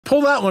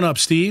Pull that one up,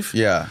 Steve.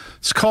 Yeah.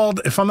 It's called,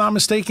 if I'm not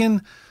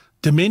mistaken,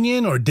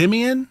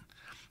 Dimion.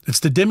 It's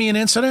the Dimion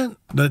Incident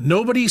that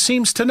nobody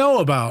seems to know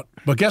about.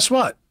 But guess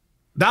what?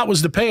 That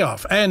was the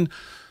payoff. And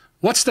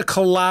what's the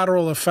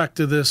collateral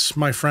effect of this,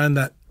 my friend,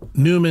 that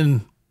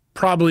Newman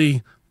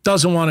probably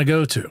doesn't want to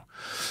go to?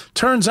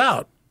 Turns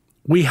out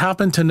we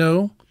happen to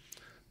know.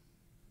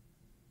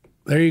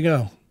 There you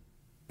go.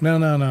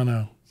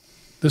 No.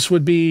 This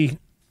would be,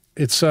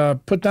 it's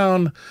put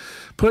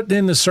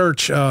in the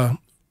search,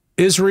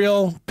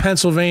 Israel,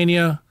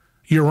 Pennsylvania,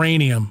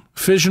 uranium,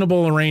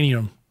 fissionable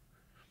uranium.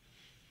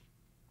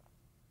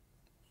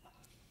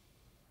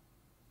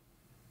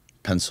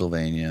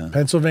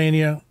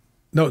 Pennsylvania.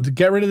 No,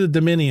 get rid of the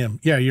Dimion.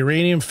 Yeah,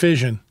 uranium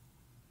fission.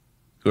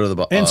 Go to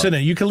the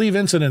incident. You can leave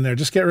incident there.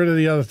 Just get rid of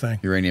the other thing.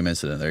 Uranium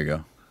incident. There you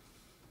go.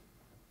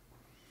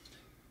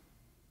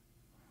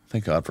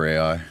 Thank God for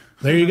AI.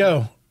 There you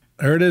go.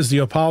 There it is, the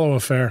Apollo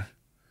affair.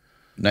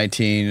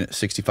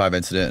 1965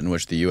 incident in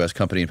which the U.S.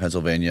 company in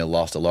Pennsylvania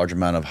lost a large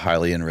amount of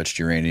highly enriched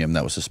uranium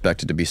that was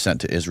suspected to be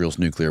sent to Israel's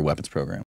nuclear weapons program.